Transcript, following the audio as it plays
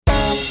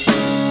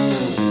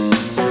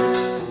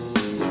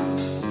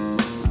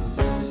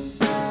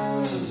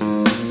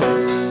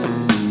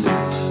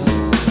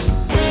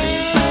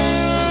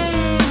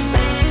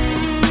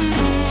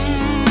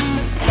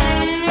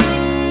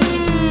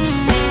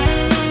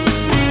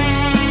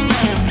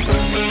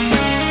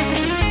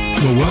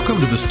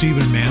to the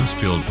Stephen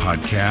Mansfield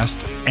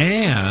podcast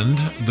and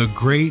the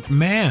Great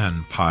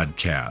Man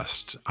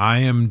podcast. I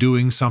am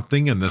doing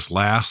something in this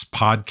last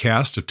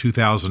podcast of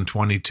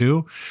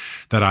 2022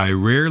 that I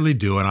rarely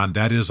do, and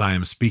that is I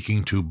am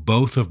speaking to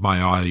both of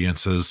my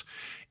audiences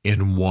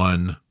in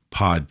one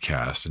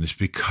podcast, and it's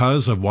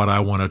because of what I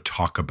want to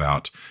talk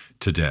about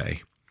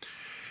today.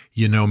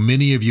 You know,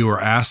 many of you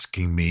are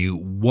asking me,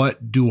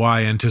 what do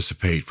I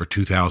anticipate for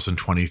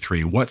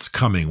 2023? What's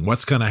coming?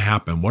 What's going to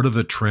happen? What are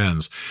the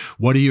trends?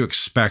 What do you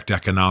expect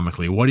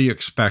economically? What do you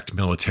expect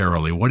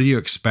militarily? What do you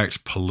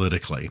expect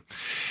politically?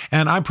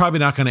 And I'm probably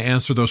not going to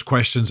answer those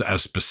questions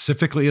as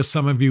specifically as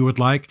some of you would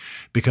like,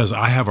 because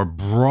I have a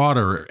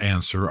broader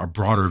answer, a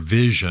broader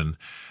vision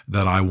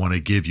that I want to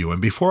give you.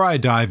 And before I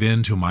dive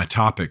into my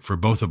topic for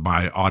both of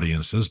my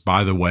audiences,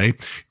 by the way,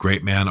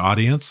 Great Man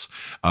audience,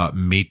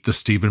 meet the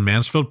Stephen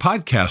Mansfield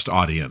podcast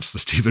audience. The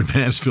Stephen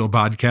Mansfield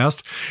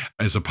podcast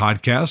is a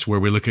podcast where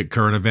we look at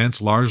current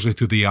events largely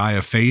through the eye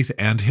of faith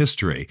and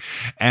history.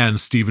 And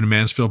Stephen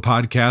Mansfield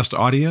podcast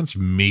audience,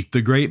 meet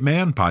the Great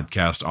Man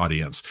podcast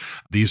audience.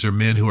 These are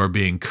men who are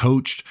being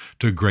coached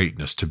to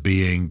greatness, to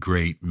being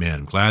great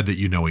men. Glad that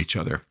you know each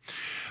other.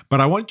 But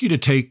I want you to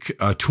take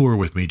a tour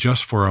with me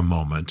just for a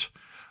moment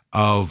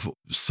of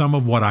some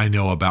of what I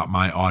know about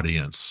my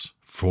audience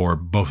for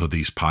both of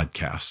these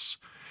podcasts.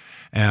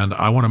 And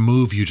I want to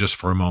move you just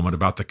for a moment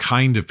about the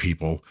kind of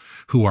people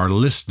who are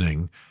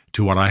listening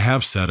to what I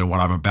have said and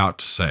what I'm about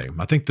to say.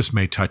 I think this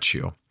may touch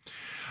you.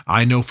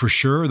 I know for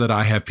sure that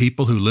I have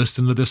people who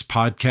listen to this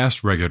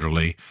podcast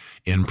regularly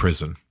in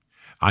prison.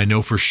 I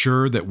know for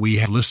sure that we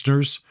have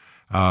listeners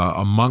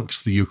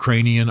amongst the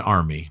Ukrainian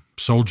army,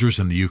 soldiers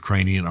in the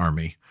Ukrainian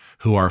army,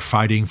 who are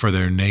fighting for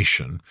their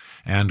nation,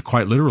 and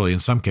quite literally, in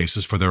some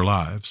cases, for their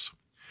lives.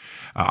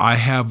 I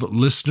have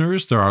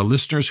listeners, there are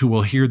listeners who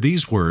will hear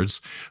these words,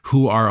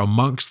 who are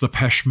amongst the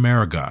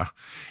Peshmerga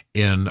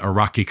in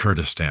Iraqi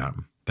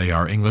Kurdistan. They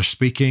are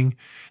English-speaking,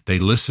 they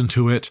listen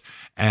to it,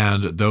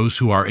 and those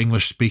who are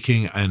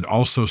English-speaking and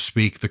also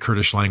speak the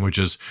Kurdish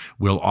languages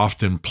will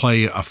often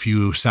play a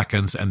few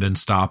seconds and then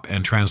stop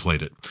and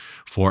translate it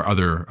for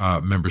other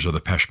members of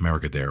the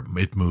Peshmerga there.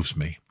 It moves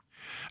me.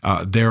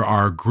 There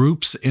are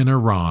groups in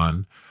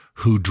Iran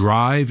who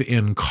drive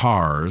in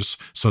cars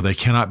so they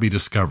cannot be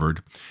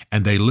discovered,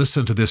 and they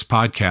listen to this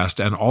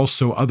podcast and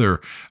also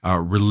other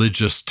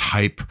religious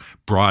type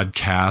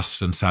broadcasts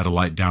and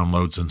satellite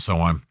downloads and so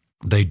on.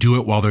 They do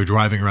it while they're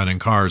driving around in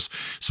cars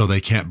so they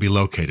can't be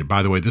located.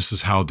 By the way, this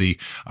is how the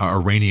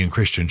Iranian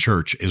Christian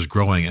church is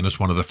growing, and it's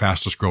one of the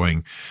fastest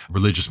growing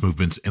religious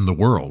movements in the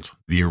world.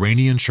 The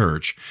Iranian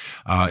church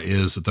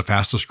is the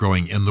fastest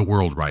growing in the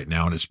world right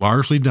now, and it's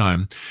largely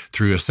done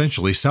through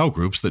essentially cell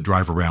groups that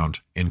drive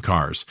around in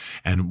cars.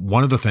 And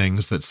one of the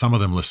things that some of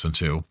them listen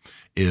to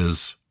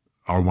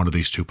are one of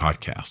these two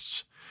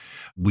podcasts.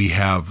 We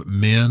have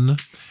men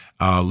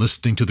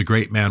listening to the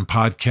Great Man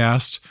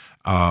podcast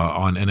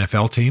on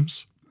NFL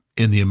teams,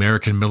 in the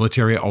American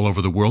military all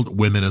over the world,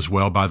 women as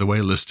well, by the way,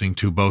 listening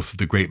to both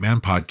the Great Man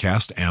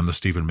podcast and the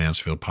Stephen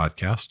Mansfield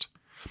podcast.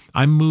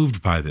 I'm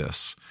moved by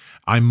this.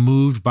 I'm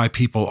moved by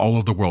people all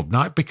over the world,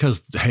 not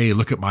because, hey,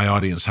 look at my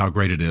audience, how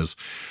great it is,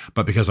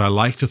 but because I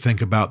like to think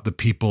about the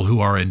people who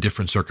are in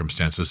different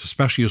circumstances,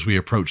 especially as we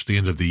approach the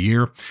end of the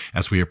year,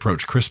 as we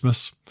approach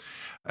Christmas,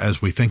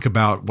 as we think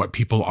about what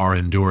people are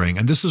enduring.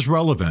 And this is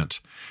relevant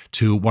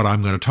to what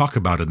I'm going to talk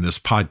about in this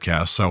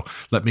podcast. So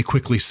let me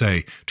quickly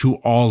say to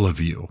all of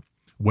you,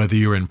 whether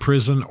you're in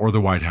prison or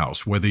the White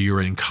House, whether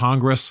you're in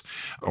Congress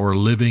or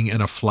living in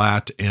a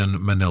flat in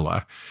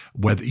Manila,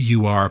 whether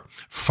you are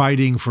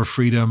fighting for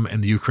freedom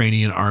in the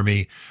Ukrainian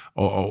army,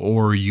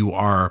 or you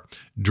are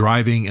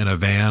driving in a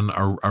van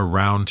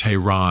around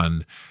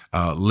Tehran,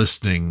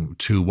 listening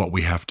to what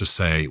we have to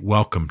say,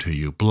 welcome to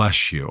you,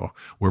 bless you.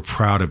 We're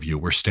proud of you.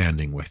 We're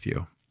standing with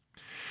you.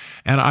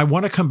 And I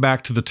want to come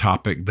back to the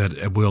topic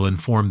that will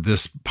inform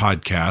this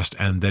podcast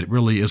and that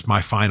really is my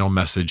final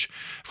message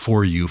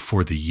for you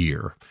for the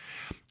year.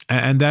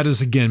 And that is,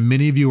 again,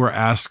 many of you are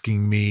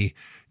asking me,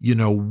 you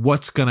know,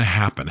 what's going to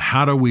happen?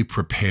 How do we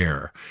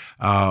prepare?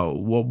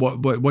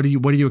 What do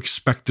you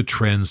expect the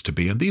trends to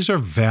be? And these are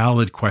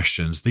valid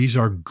questions. These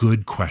are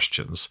good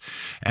questions.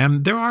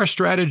 And there are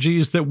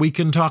strategies that we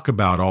can talk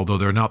about, although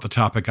they're not the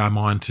topic I'm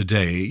on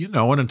today. You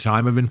know, in a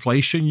time of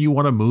inflation, you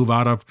want to move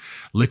out of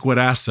liquid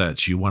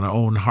assets. You want to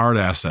own hard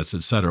assets,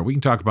 et cetera. We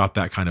can talk about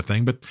that kind of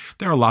thing, but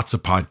there are lots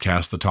of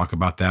podcasts that talk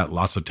about that,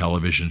 lots of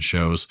television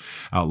shows,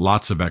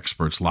 lots of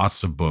experts,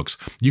 lots of books.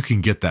 You can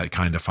get that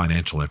kind of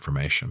financial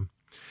information.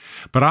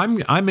 But I'm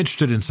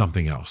interested in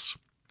something else,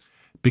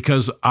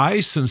 because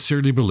I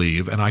sincerely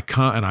believe, and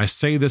I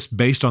say this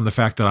based on the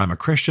fact that I'm a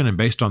Christian and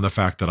based on the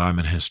fact that I'm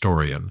an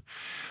historian,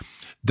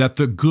 that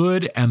the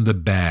good and the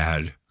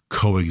bad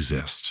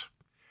coexist.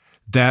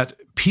 That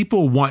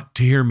people want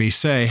to hear me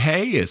say,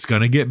 hey, it's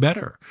going to get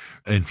better.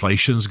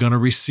 Inflation's going to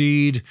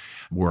recede.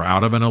 We're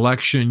out of an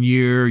election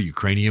year.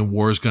 Ukrainian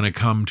war is going to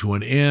come to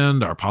an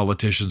end. Our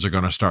politicians are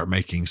going to start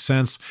making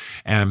sense.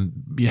 And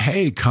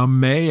hey, come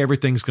May,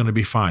 everything's going to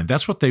be fine.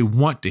 That's what they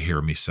want to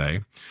hear me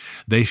say.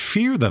 They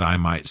fear that I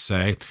might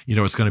say,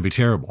 it's going to be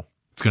terrible.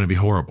 It's going to be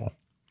horrible.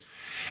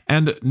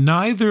 And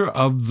neither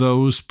of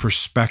those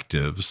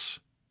perspectives,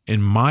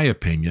 in my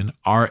opinion,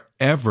 are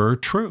ever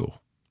true.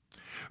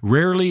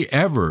 Rarely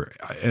ever,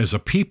 as a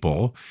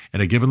people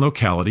in a given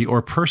locality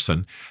or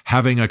person,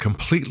 having a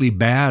completely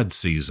bad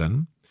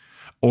season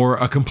or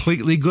a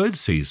completely good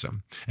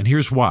season. And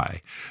here's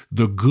why.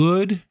 The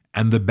good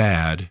and the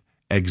bad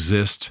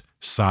exist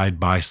side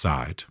by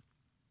side.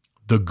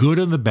 The good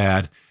and the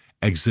bad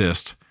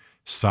exist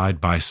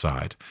side by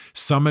side.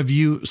 Some of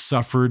you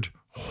suffered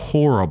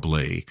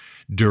horribly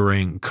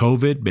during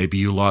COVID. Maybe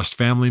you lost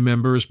family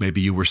members.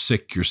 Maybe you were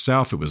sick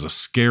yourself. It was a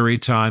scary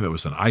time. It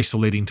was an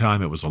isolating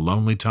time. It was a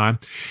lonely time.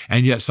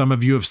 And yet some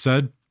of you have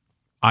said,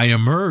 I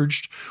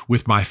emerged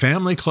with my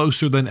family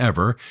closer than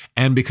ever,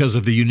 and because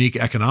of the unique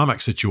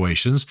economic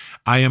situations,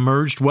 I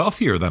emerged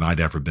wealthier than I'd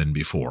ever been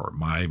before.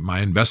 My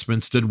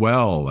investments did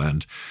well,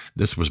 and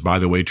this was, by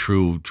the way,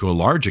 true to a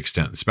large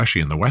extent,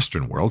 especially in the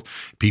Western world.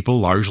 People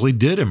largely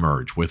did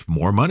emerge with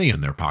more money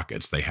in their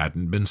pockets. They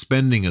hadn't been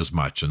spending as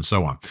much, and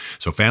so on.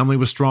 So family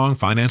was strong,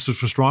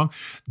 finances were strong.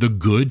 The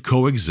good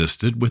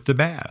coexisted with the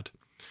bad.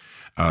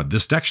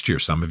 This next year,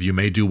 some of you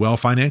may do well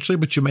financially,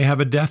 but you may have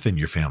a death in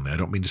your family. I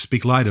don't mean to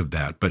speak light of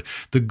that, but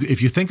if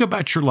you think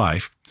about your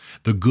life,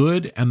 the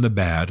good and the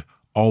bad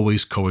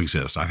always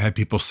coexist. I've had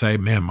people say,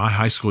 man, my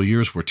high school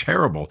years were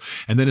terrible.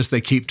 And then as they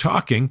keep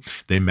talking,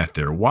 they met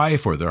their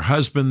wife or their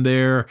husband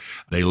there.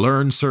 They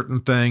learned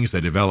certain things.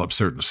 They developed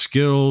certain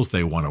skills.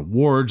 They won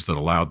awards that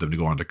allowed them to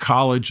go on to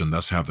college and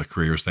thus have the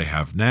careers they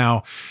have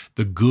now.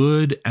 The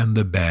good and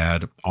the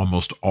bad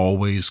almost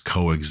always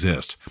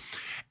coexist.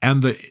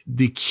 And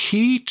the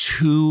key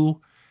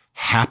to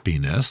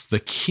happiness, the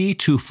key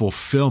to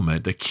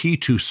fulfillment, the key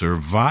to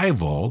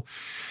survival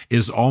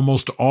is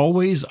almost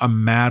always a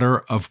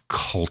matter of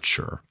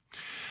culture.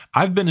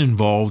 I've been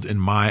involved in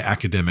my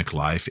academic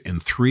life in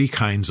three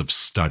kinds of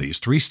studies,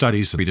 three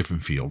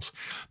different fields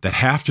that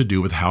have to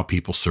do with how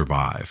people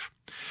survive.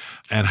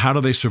 And how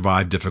do they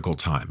survive difficult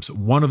times?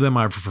 One of them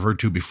I've referred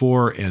to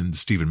before in the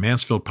Stephen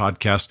Mansfield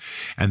podcast,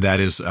 and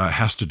that is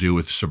has to do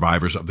with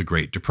survivors of the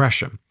Great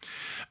Depression.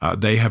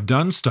 They have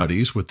done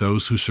studies with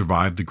those who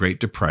survived the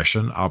Great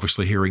Depression,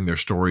 obviously hearing their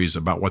stories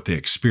about what they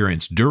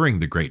experienced during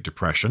the Great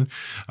Depression,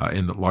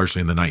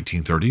 largely in the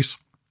 1930s.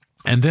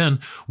 And then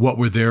what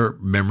were their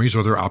memories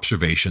or their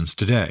observations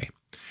today?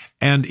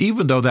 And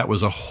even though that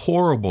was a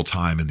horrible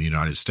time in the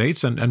United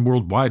States and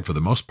worldwide for the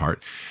most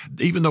part,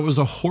 even though it was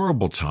a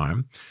horrible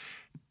time,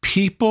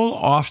 people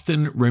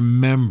often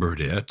remembered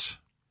it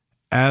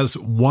as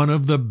one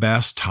of the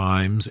best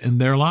times in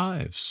their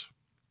lives.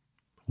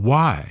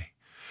 Why?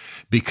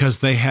 Because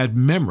they had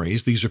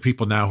memories. These are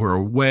people now who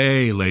are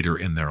way later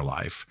in their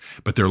life,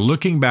 but they're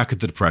looking back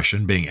at the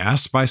Depression, being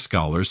asked by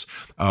scholars,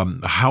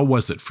 how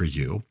was it for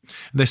you?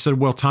 And they said,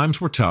 well,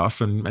 times were tough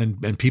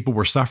and people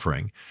were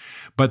suffering,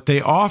 but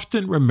they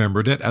often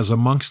remembered it as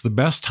amongst the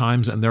best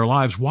times in their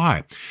lives.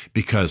 Why?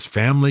 Because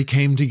family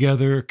came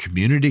together,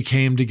 community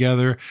came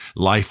together,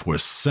 life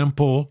was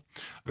simple.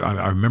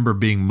 I remember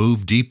being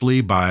moved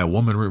deeply by a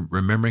woman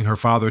remembering her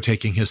father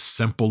taking his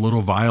simple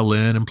little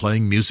violin and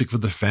playing music for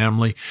the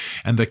family,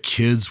 and the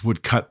kids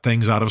would cut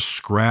things out of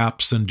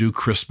scraps and do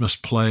Christmas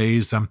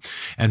plays,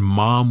 and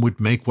mom would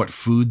make what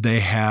food they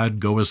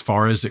had go as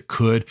far as it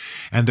could,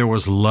 and there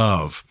was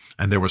love,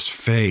 and there was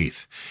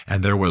faith,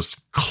 and there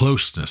was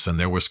closeness, and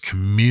there was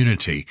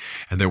community,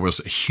 and there was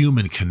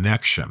human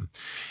connection.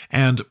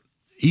 And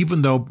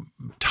even though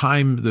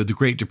the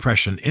Great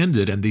Depression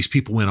ended and these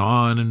people went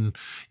on and,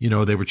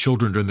 they were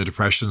children during the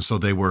Depression, so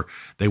they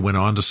went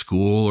on to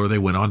school or they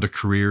went on to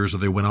careers or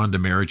they went on to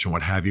marriage and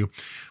what have you,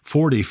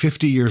 40,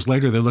 50 years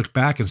later, they looked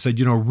back and said,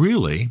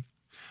 really,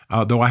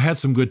 though I had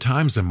some good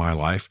times in my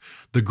life,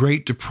 the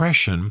Great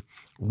Depression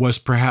was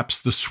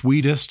perhaps the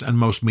sweetest and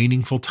most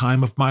meaningful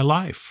time of my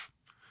life.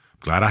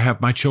 Glad I have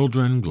my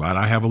children, glad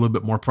I have a little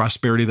bit more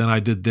prosperity than I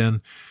did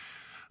then.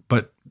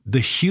 But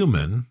the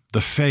human,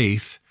 the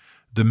faith,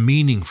 the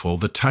meaningful,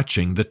 the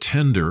touching, the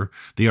tender,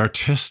 the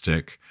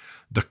artistic,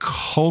 the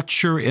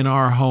culture in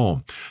our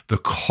home, the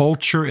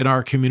culture in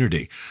our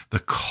community, the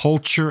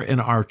culture in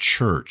our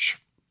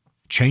church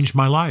changed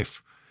my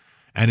life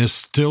and is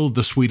still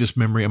the sweetest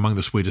memory among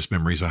the sweetest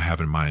memories I have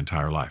in my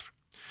entire life.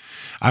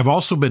 I've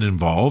also been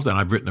involved, and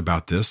I've written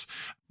about this,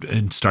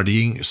 in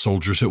studying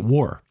soldiers at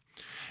war.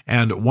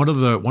 And one of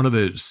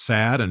the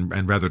sad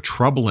and rather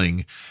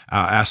troubling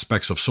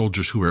aspects of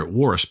soldiers who are at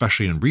war,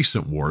 especially in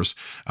recent wars,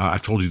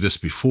 I've told you this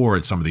before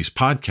in some of these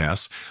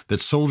podcasts, that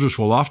soldiers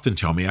will often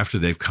tell me after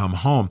they've come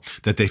home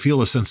that they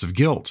feel a sense of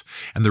guilt.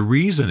 And the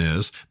reason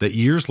is that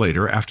years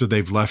later, after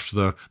they've left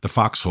the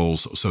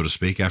foxholes, so to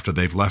speak, after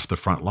they've left the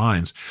front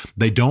lines,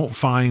 they don't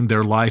find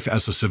their life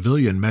as a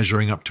civilian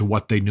measuring up to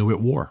what they knew at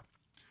war.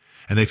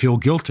 and they feel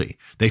guilty.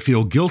 They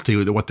feel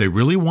guilty that what they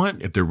really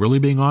want, if they're really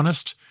being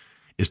honest,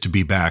 is to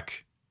be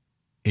back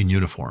in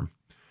uniform,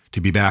 to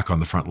be back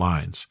on the front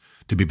lines,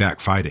 to be back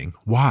fighting.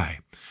 Why?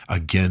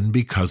 Again,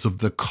 because of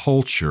the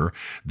culture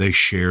they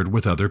shared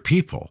with other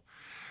people.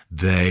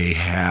 They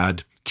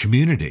had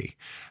community.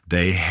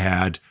 They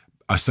had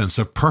a sense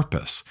of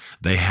purpose.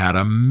 They had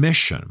a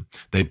mission.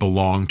 They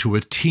belonged to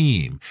a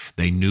team.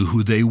 They knew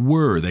who they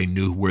were. They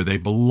knew where they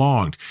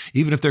belonged.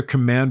 Even if their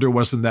commander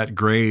wasn't that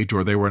great,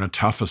 or they were in a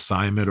tough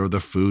assignment, or the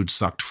food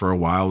sucked for a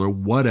while, or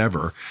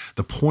whatever,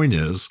 the point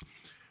is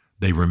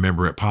they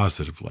remember it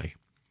positively.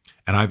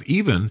 And I've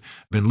even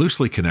been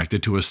loosely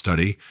connected to a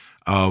study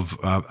of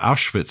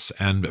Auschwitz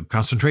and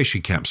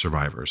concentration camp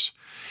survivors.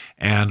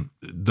 And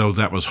though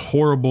that was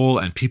horrible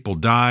and people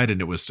died,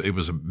 and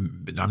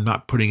I'm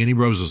not putting any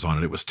roses on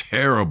it, it was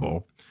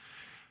terrible,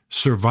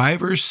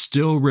 survivors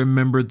still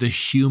remembered the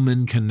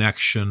human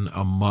connection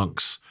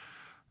amongst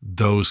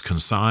those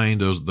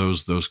consigned,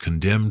 those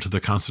condemned to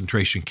the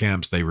concentration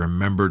camps. They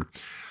remembered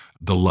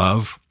the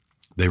love.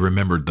 They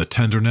remembered the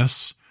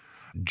tenderness.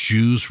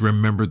 Jews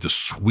remembered the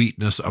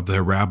sweetness of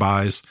their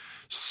rabbis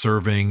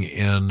serving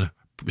in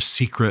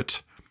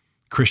secret.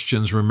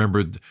 Christians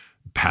remembered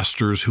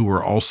pastors who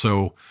were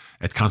also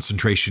at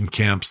concentration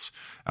camps,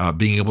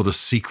 being able to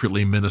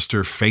secretly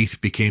minister.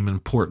 Faith became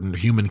important.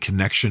 Human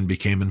connection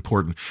became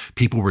important.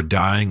 People were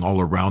dying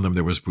all around them.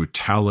 There was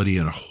brutality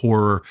and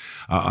horror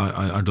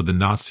under the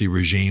Nazi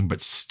regime,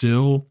 but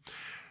still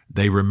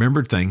they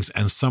remembered things.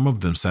 And some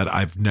of them said,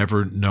 I've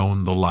never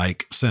known the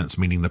like since,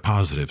 meaning the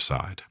positive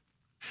side.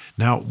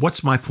 Now,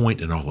 what's my point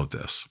in all of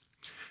this?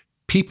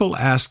 People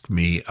ask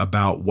me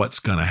about what's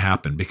going to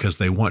happen because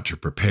they want to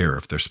prepare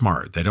if they're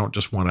smart. They don't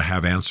just want to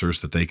have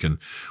answers that they can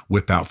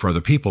whip out for other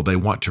people. They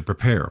want to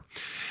prepare.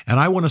 And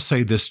I want to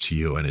say this to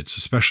you, and it's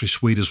especially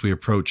sweet as we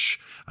approach,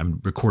 I'm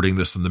recording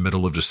this in the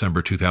middle of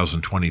December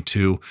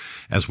 2022,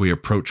 as we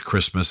approach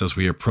Christmas, as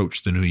we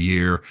approach the new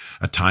year,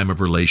 a time of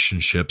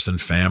relationships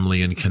and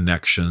family and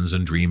connections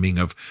and dreaming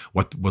of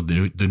what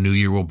the new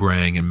year will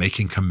bring and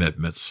making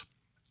commitments.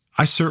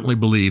 I certainly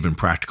believe in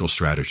practical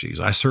strategies.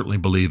 I certainly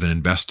believe in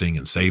investing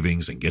and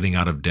savings and getting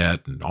out of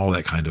debt and all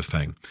that kind of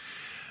thing.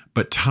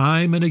 But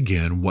time and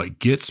again, what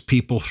gets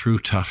people through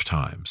tough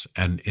times,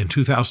 and in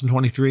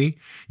 2023,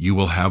 you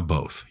will have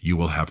both. You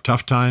will have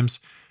tough times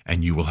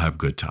and you will have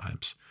good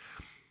times.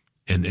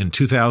 In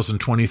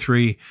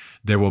 2023,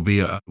 there will be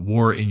a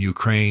war in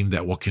Ukraine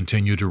that will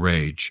continue to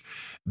rage.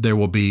 There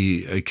will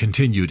be a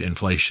continued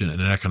inflation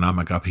and an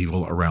economic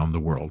upheaval around the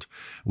world.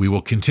 We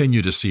will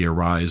continue to see a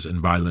rise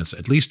in violence,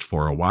 at least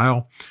for a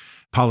while.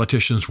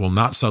 Politicians will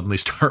not suddenly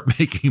start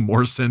making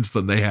more sense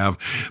than they have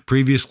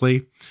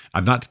previously.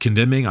 I'm not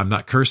condemning, I'm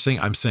not cursing,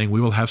 I'm saying we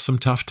will have some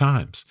tough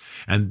times.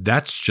 And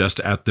that's just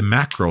at the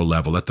macro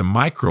level. At the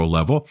micro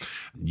level,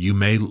 you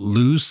may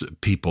lose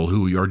people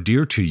who are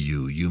dear to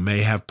you. You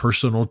may have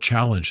personal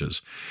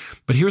challenges.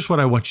 But here's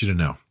what I want you to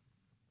know.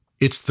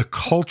 It's the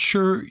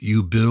culture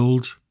you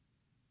build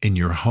in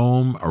your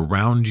home,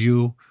 around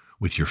you,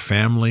 with your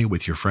family,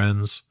 with your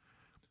friends.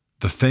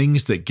 The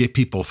things that get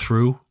people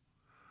through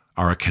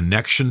are a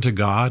connection to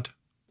God,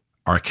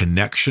 are a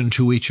connection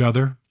to each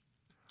other,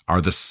 are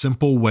the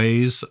simple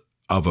ways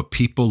of a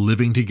people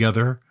living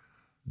together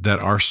that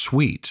are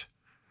sweet.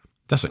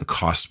 It doesn't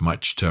cost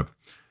much to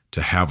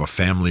have a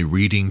family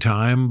reading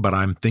time, but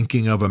I'm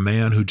thinking of a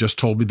man who just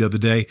told me the other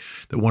day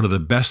that one of the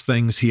best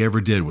things he ever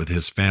did with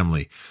his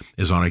family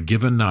is on a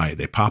given night,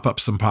 they pop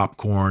up some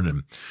popcorn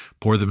and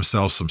pour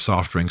themselves some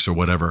soft drinks or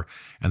whatever,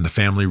 and the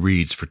family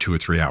reads for 2 or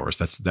 3 hours.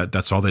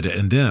 That's all they did.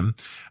 And then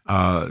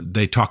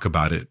they talk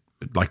about it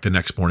like the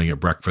next morning at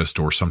breakfast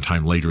or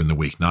sometime later in the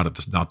week, not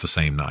the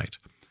same night.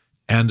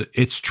 And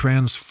it's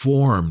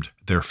transformed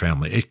their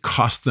family. It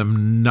cost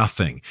them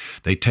nothing.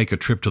 They take a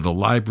trip to the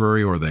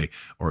library or they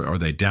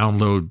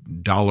download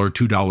 $1,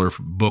 $2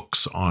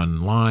 books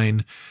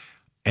online,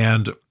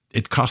 and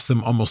it costs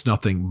them almost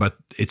nothing, but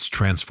it's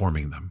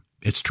transforming them.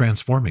 It's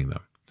transforming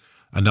them.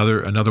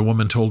 Another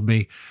woman told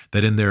me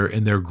that in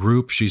their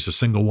group, she's a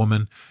single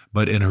woman,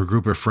 but in her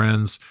group of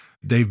friends,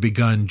 they've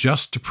begun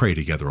just to pray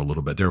together a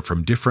little bit. They're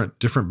from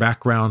different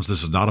backgrounds.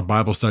 This is not a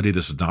Bible study.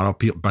 This is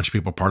not a bunch of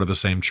people part of the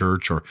same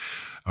church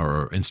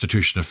or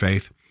institution of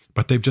faith,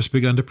 but they've just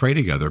begun to pray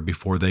together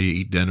before they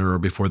eat dinner or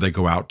before they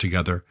go out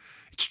together.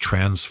 It's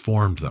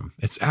transformed them.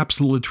 It's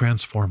absolutely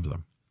transformed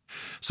them.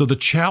 So the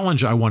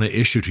challenge I want to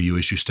issue to you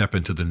as you step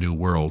into the new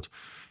world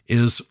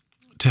is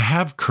to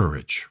have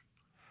courage.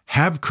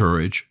 Have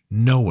courage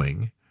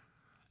knowing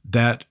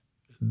that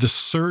the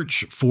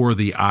search for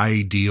the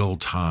ideal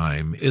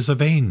time is a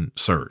vain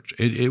search.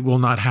 It will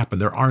not happen.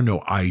 There are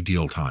no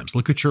ideal times.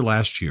 Look at your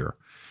last year.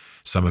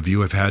 Some of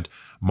you have had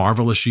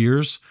marvelous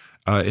years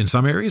in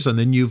some areas, and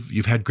then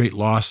you've had great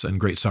loss and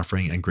great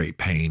suffering and great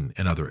pain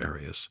in other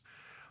areas.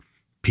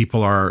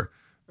 People are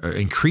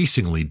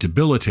increasingly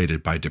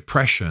debilitated by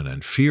depression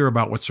and fear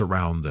about what's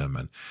around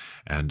them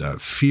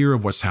and fear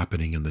of what's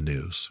happening in the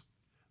news.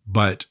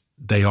 But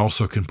they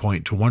also can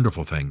point to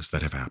wonderful things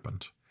that have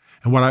happened.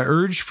 And what I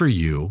urge for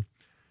you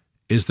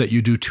is that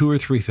you do 2 or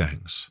 3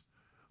 things.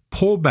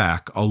 Pull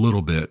back a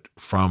little bit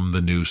from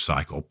the news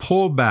cycle.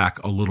 Pull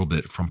back a little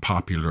bit from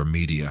popular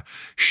media.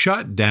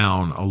 Shut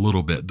down a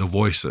little bit the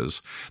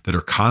voices that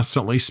are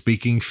constantly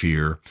speaking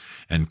fear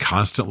and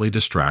constantly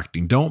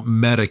distracting. Don't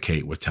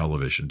medicate with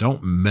television.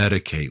 Don't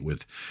medicate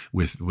with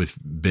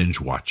binge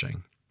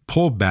watching.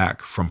 Pull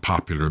back from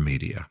popular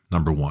media,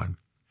 number one.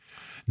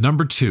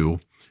 Number two,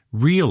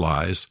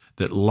 realize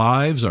that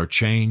lives are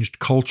changed,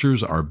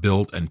 cultures are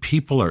built, and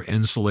people are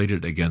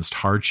insulated against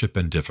hardship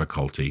and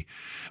difficulty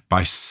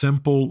by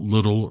simple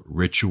little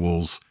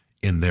rituals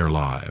in their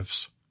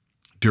lives.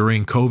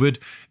 During COVID,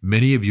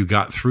 many of you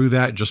got through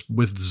that just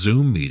with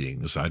Zoom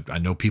meetings. I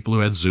know people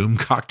who had Zoom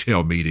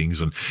cocktail meetings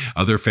and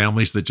other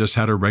families that just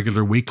had a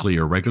regular weekly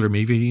or regular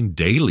maybe even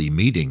daily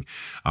meeting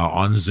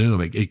on Zoom.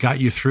 It got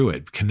you through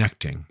it,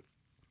 connecting.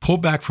 Pull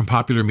back from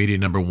popular media,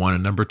 number one.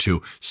 And number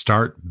two,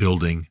 start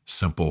building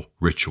simple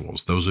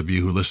rituals. Those of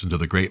you who listen to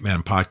the Great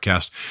Man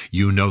podcast,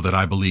 you know that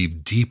I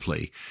believe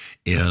deeply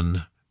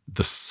in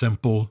the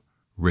simple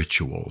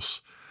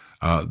rituals.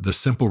 The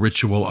simple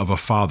ritual of a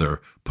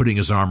father putting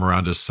his arm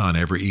around his son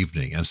every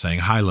evening and saying,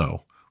 high,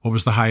 low. What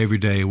was the high of your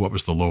day? What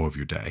was the low of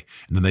your day?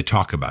 And then they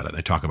talk about it.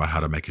 They talk about how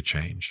to make a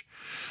change.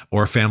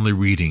 Or family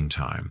reading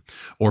time,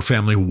 or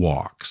family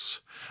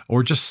walks,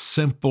 or just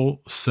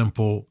simple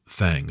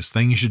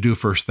things you do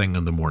first thing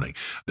in the morning.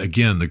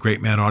 Again, the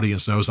Great Man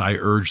audience knows I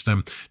urge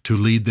them to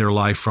lead their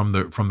life from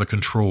the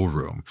control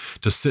room,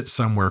 to sit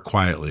somewhere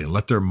quietly and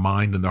let their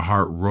mind and their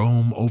heart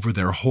roam over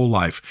their whole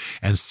life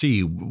and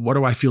see, what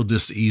do I feel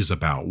dis-ease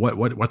about?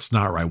 What's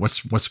not right?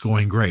 What's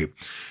going great?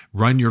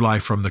 Run your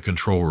life from the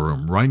control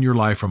room. Run your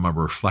life from a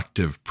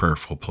reflective,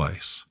 prayerful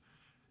place.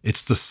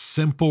 It's the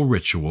simple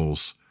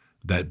rituals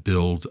that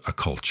build a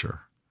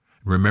culture.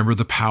 Remember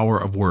the power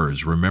of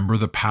words. Remember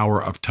the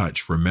power of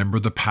touch. Remember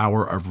the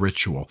power of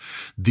ritual.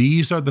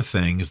 These are the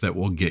things that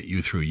will get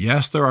you through.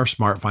 Yes, there are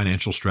smart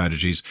financial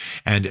strategies.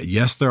 And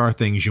yes, there are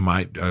things you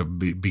might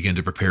begin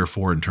to prepare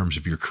for in terms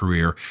of your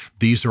career.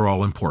 These are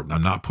all important.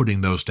 I'm not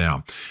putting those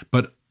down.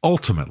 But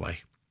ultimately,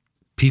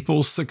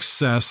 people's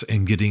success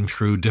in getting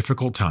through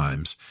difficult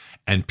times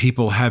and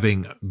people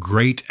having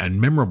great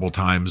and memorable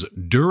times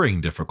during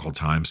difficult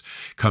times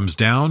comes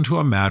down to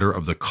a matter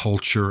of the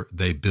culture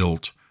they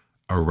built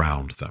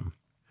around them.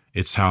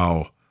 It's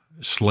how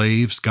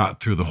slaves got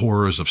through the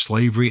horrors of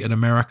slavery in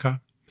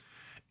America.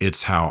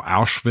 It's how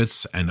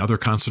Auschwitz and other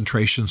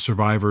concentration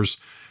survivors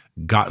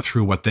got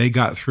through what they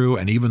got through.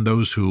 And even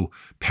those who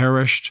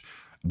perished,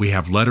 we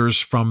have letters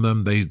from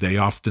them. They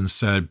often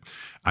said,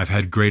 I've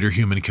had greater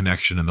human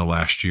connection in the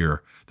last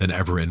year than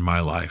ever in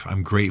my life.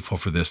 I'm grateful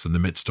for this in the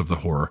midst of the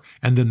horror.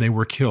 And then they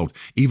were killed.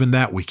 Even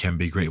that we can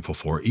be grateful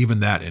for.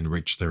 Even that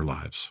enriched their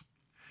lives.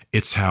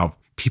 It's how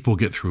people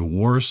get through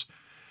wars.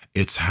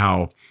 It's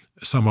how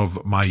some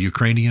of my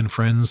Ukrainian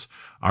friends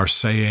are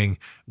saying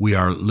we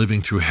are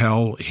living through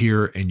hell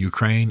here in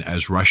Ukraine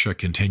as Russia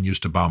continues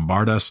to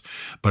bombard us,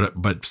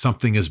 but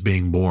something is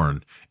being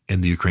born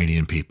in the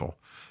Ukrainian people.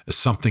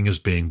 Something is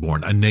being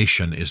born. A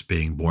nation is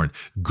being born.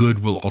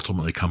 Good will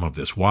ultimately come of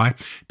this. Why?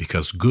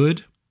 Because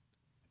good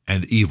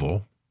and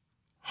evil,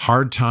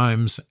 hard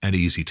times and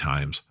easy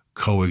times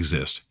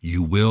coexist.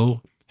 You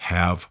will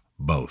have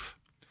both.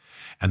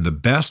 And the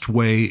best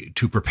way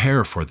to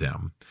prepare for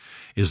them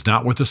is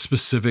not with a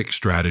specific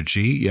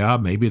strategy. Yeah,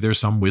 maybe there's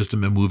some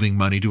wisdom in moving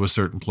money to a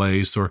certain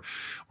place or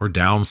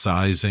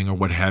downsizing or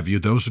what have you.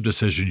 Those are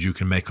decisions you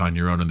can make on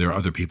your own, and there are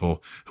other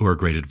people who are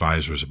great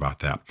advisors about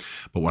that.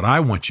 But what I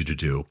want you to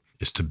do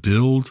is to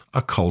build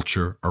a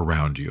culture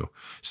around you.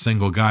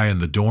 Single guy in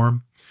the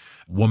dorm,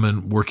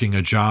 woman working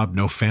a job,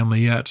 no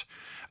family yet,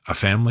 a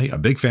family, a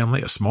big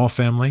family, a small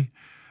family,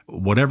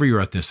 whatever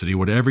your ethnicity,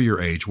 whatever your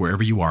age,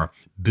 wherever you are,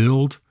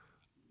 build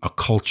a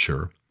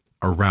culture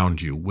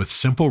around you with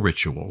simple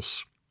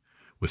rituals,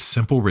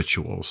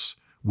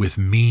 with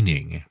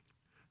meaning,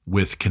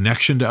 with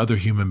connection to other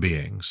human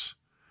beings,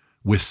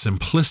 with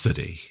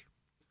simplicity,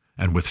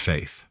 and with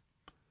faith.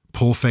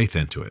 Pull faith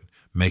into it.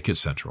 Make it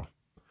central.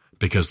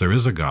 Because there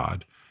is a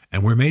God,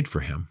 and we're made for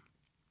him.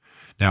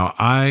 Now,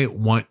 I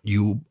want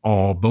you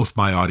all, both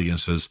my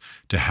audiences,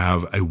 to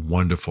have a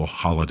wonderful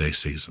holiday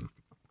season.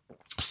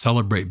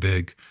 Celebrate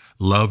big,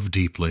 love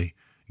deeply,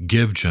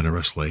 give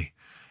generously,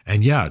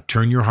 and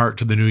turn your heart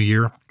to the new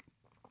year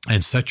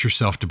and set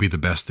yourself to be the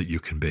best that you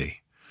can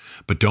be.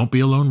 But don't be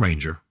a lone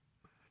ranger.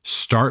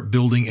 Start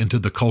building into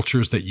the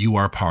cultures that you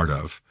are part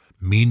of,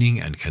 meaning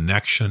and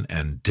connection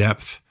and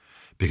depth,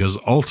 because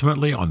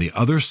ultimately on the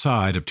other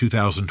side of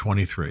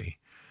 2023,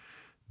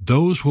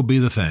 those will be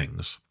the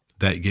things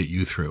that get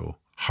you through.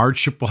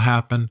 Hardship will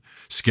happen.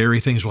 Scary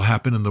things will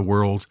happen in the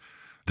world.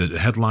 The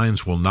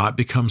headlines will not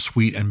become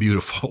sweet and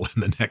beautiful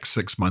in the next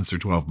 6 months or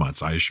 12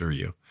 months, I assure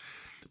you.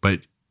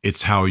 But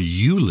it's how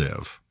you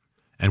live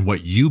and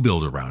what you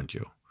build around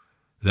you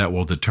that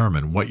will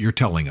determine what you're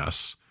telling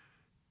us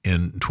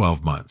in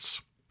 12 months.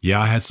 Yeah,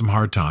 I had some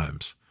hard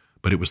times,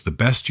 but it was the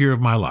best year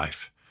of my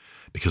life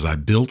because I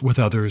built with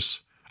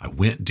others. I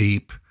went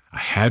deep. I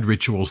had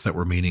rituals that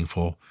were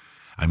meaningful.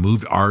 I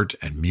moved art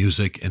and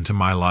music into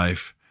my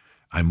life.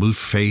 I moved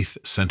faith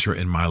center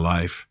in my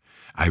life.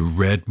 I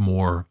read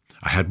more.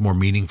 I had more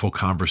meaningful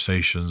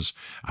conversations.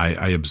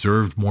 I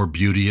observed more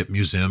beauty at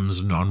museums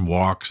and on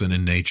walks and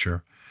in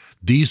nature.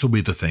 These will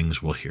be the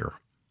things we'll hear.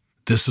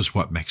 This is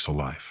what makes a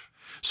life.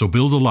 So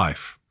build a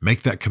life.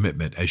 Make that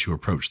commitment as you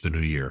approach the new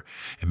year.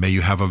 And may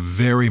you have a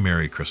very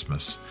Merry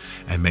Christmas.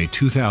 And may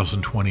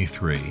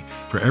 2023,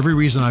 for every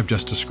reason I've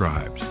just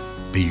described,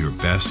 be your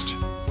best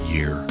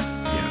year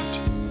yet.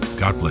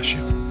 God bless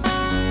you.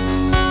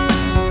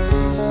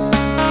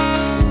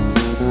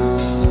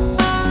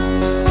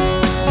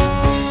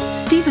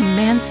 Stephen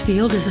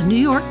Mansfield is a New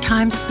York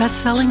Times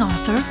bestselling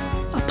author,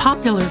 a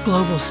popular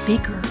global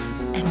speaker,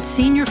 and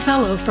senior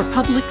fellow for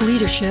public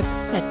leadership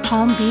at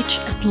Palm Beach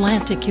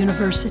Atlantic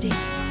University.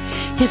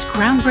 His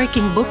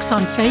groundbreaking books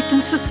on faith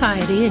and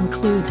society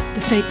include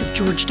The Faith of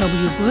George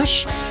W.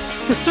 Bush,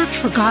 The Search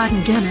for God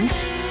in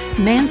Guinness,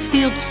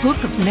 Mansfield's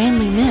Book of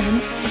Manly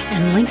Men,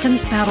 and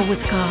Lincoln's Battle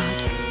with God.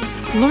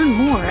 Learn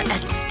more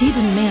at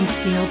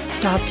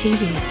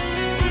stephenmansfield.tv.